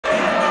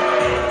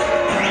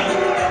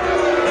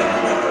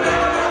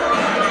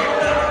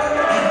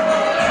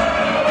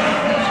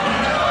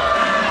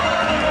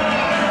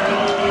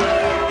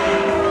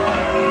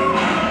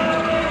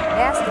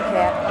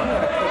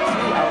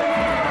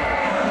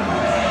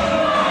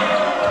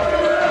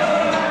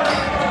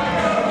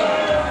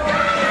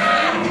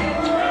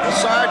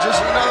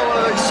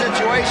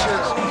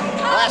situations.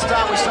 Last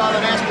time we saw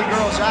the Nasty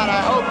Girls out,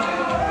 I hope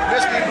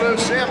Misty Blue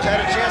Sims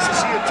had a chance to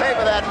see a tape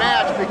of that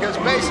match, because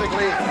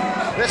basically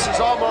this is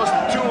almost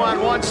a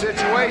 2-on-1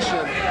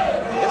 situation.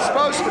 It's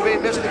supposed to be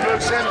Misty Blue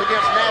Sims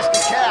against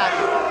Nasty Cat,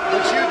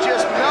 but you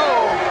just know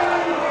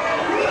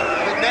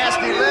that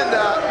Nasty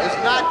Linda is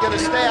not going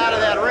to stay out of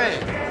that ring.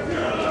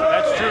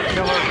 That's true,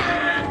 Killer.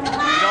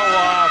 You know,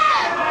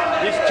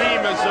 this team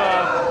is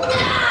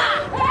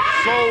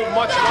so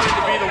much wanting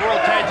to be the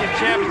World Tag Team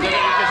Champions that it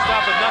can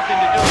stop at nothing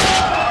to do it.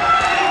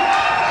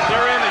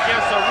 They're in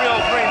against a real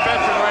green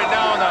veteran right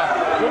now, and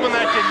a woman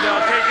that can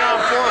take on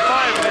 4 or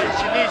 5 if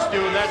she needs to,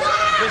 and that's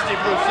Misty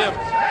Blue Sims.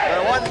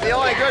 The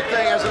only good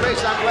thing is, at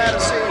least I'm glad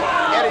to see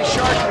Eddie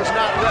Sharkey is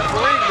not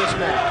refereeing this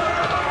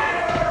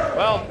match.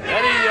 Well,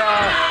 Eddie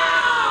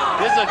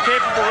is a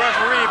capable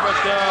referee, but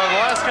the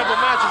last couple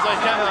matches I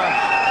kind of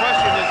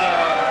questioned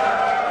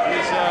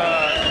his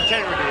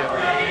integrity of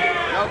it.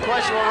 No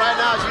question. Well, right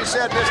now, as you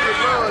said, Misty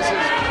Blue is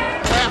as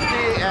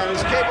crafty and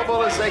as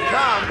capable as they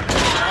come,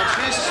 and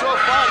she's so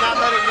far not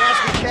letting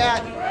Nasty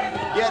Cat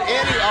get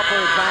any upper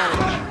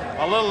advantage.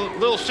 A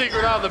little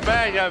secret out of the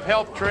bag, I've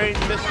helped train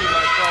Misty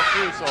myself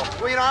too, so.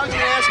 Well, you know, I was going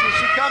to ask you,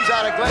 she comes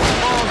out of Glens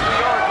Falls, New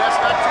York. That's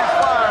not too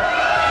far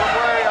from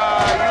where you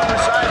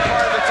reside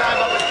part of the time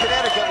up in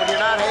Connecticut when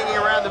you're not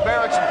hanging around the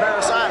barracks in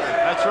Paris Island.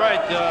 That's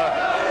right.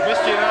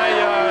 Misty and I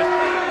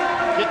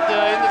get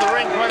into the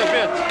ring quite a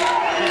bit.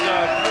 She's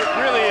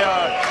really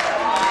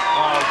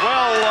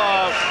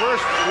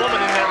well-versed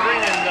woman in that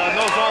ring and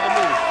knows all the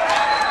moves.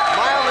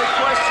 My only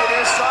question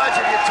is, Sarge,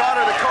 have you taught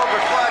her the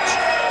Cobra Clutch?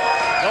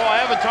 No,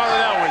 I haven't taught her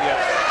that one yet.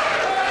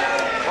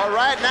 Well,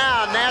 right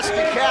now,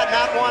 Nasty Cat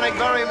not wanting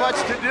very much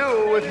to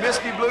do with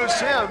Misty Blue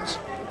Sims.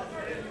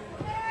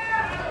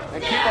 And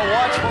keep a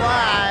watchful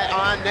eye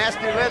on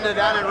Nasty Linda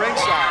down in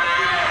ringside.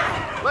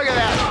 Look at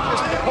that.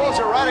 Just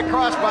pulls her right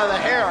across by the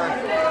hair.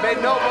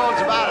 Made no bones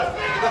about it.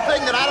 The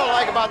thing that I don't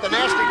like about the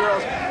Nasty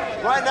Girls,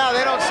 right now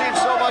they don't seem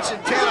so much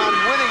intent on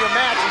winning a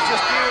match as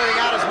just dealing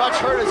out as much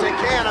hurt as they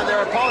can on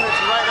their opponents.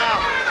 And right now,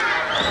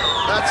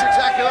 that's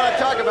exactly what I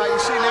talk about. You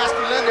see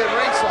Nasty Linda at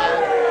ringside.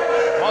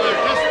 Well,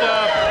 they're just,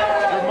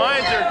 their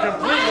minds are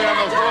completely on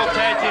those World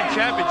Tag Team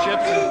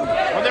Championships. And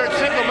when they're in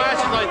single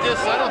matches like this,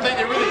 I don't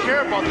think they really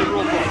care about the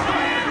rule book.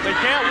 They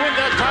can't win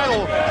that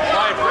title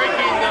by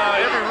breaking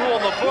every rule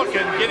in the book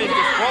and getting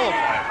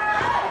disqualified.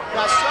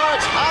 Now,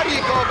 Sarge, how do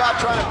you go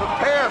about trying to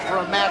prepare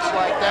for a match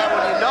like that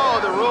when you know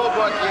the rule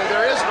book,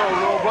 there is no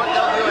rule book,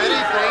 they'll do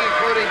anything,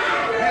 including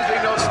using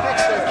those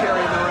sticks they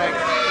carry in the ring.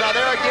 Now,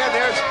 there again,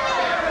 there's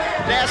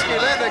Nasty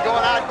Linda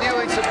going out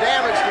doing some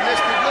damage to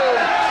Misty Blue.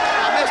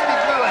 Now, Misty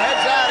Blue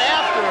heads out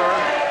after her.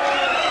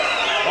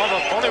 Well,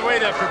 the only way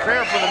to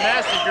prepare for the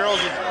Nasty Girls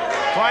is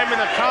climb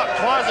in a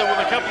closet with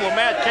a couple of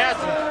mad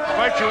cats and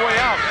fight your way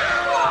out.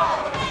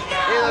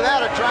 Either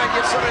that or try and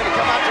get somebody to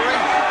come out the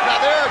ring. Now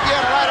there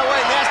again, right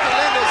away, Nasty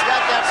Linda's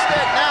got that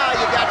stick. Now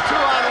you got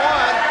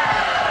 2-on-1.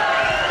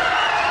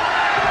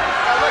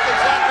 Now look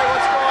exactly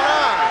what's going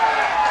on.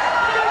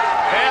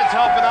 Fans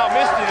helping out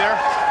Misty there.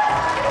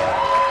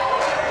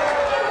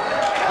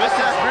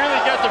 Misty's really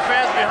got the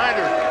fans behind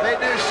her. They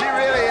do.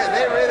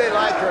 They really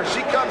like her.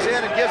 She comes in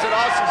and gives it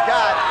all she's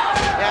got.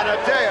 And I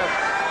tell you,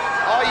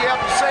 all you have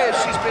to say is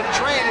she's been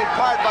trained in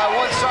part by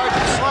one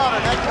Sergeant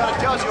Slaughter, and that kind of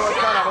tells you what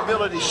kind of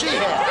ability she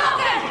has.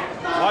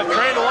 Well, I've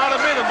trained a lot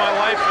of men in my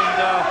life, and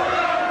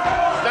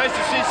it's nice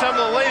to see some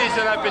of the ladies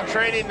that I've been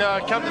training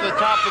come to the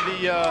top of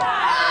the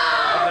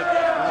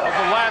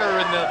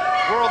ladder in the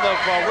world of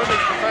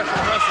women's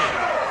professional wrestling.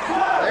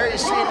 There you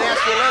see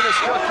Nasty Linda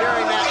still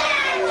carrying that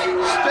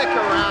stick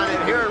around,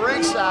 and here at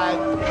ringside,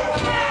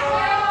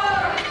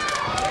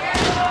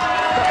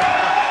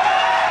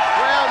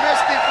 well,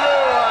 Misty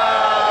Blue,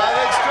 I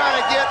think, is trying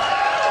to get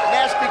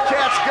Nasty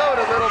Cat's goat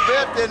a little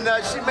bit, and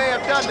she may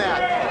have done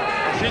that.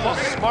 She's a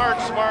smart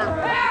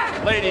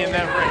lady in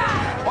that ring.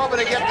 Hoping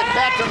to get the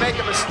cat to make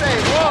a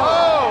mistake.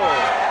 Whoa!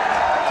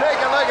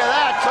 Take a look at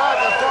that. Taught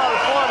in the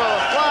form of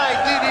a flying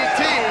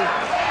DDT.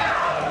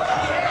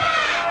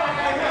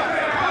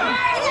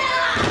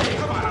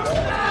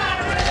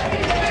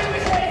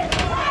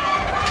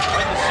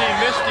 Like to see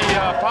Misty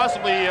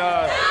possibly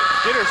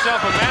get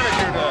herself a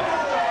manager to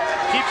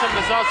keep some of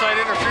this outside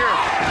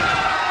interference.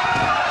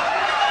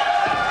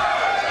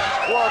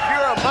 Well, if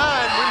you're a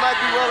mine, we might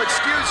be well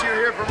excuse you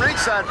here from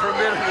ringside for a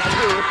minute or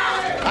two.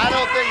 I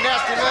don't think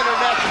Nasty Linda or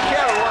Nasty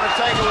Cat will want to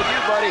tangle with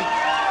you, buddy.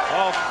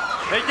 Well,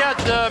 they got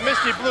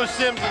Misty Blue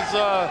Sims'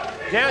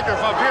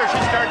 dandruff up here.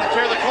 She's starting to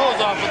tear the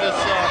clothes off of this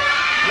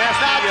Nasty.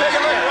 Now, take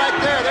a look right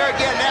there. There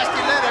again,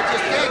 Nasty Linda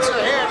just yanks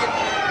her hair and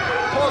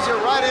pulls her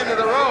right into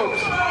the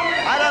ropes.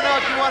 I don't know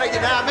if you want to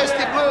get now.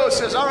 Misty Blue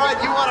says, all right,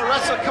 you want to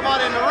wrestle? Come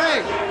on in the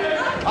ring.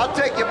 I'll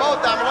take you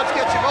both down, but let's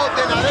get you both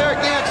in. Now, there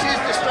again,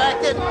 she's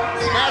distracted.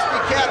 Nasty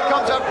Cat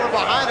comes up from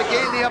behind to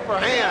gain the upper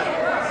hand.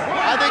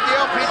 I think the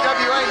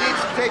LPWA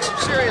needs to take some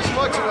serious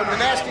looks at when the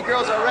Nasty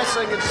Girls are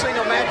wrestling in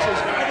single matches.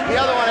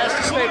 The other one has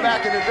to stay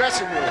back in the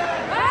dressing room.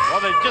 Well,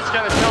 they just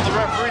got to tell the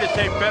referee to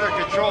take better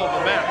control of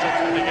the match. That's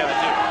what they got to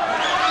do.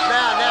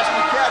 Now,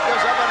 Nasty Cat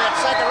goes up on that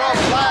second rope,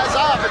 flies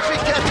off. she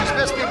catches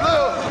Misty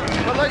Blue,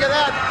 but look at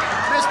that.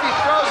 Misty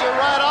throws her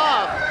right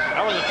off.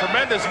 That was a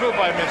tremendous move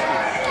by Misty.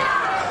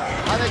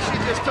 I think she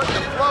just took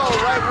the flow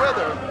right with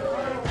her.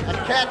 And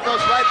Kat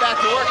goes right back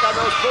to work on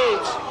those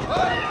boots.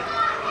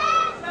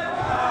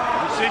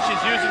 You see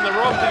she's using the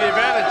rope to the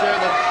advantage there,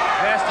 the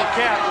nasty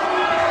Kat.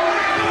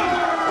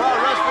 Well,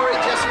 referee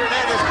Jesse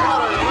Hernandez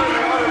caught her and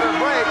ordered her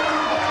break.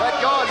 Let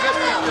go, and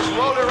Misty just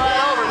rolled her right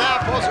over.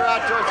 Now pulls her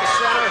out towards the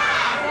center.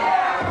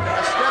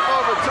 A step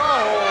over toe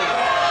hold.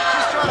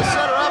 She's trying to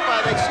set her up, I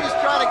think. She's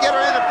trying to get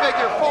her in a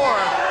figure four.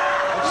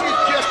 And she's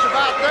just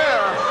about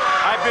there.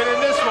 I've been in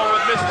this one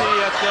with Misty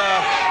at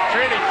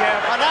training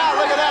camp. But now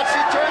look at that.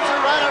 She turns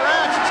her right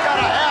around. She's got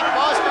a half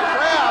Boston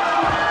Crab.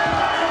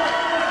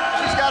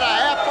 She's got a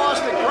half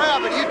Boston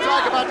Crab, and you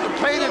talk about the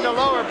pain in the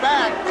lower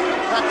back.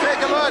 Now take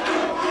a look.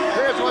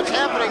 Here's what's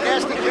happening.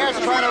 Nasty Cat's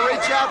trying to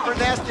reach out for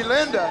Nasty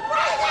Linda.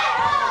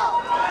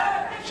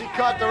 She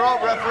caught the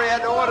rope. Referee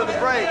had to order the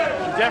break.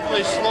 She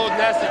definitely slowed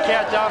Nasty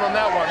Cat down on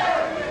that one.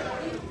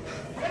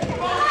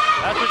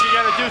 That's what you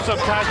got to do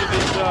sometimes with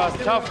these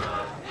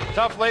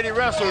tough lady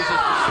wrestlers, is to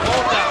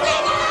slow down.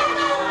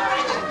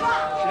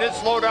 She didn't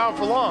slow down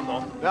for long,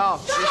 though. No,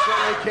 she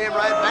certainly came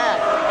right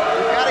back.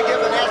 You've got to give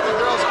the Nasty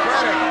girls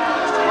credit.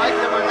 Like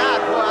them or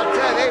not, boy, I'll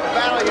tell you, they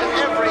battle you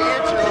every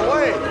inch of the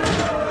way.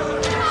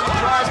 She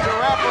tries to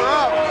wrap her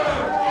up,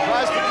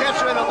 tries to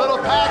catch her in a little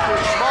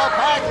package, small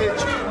package.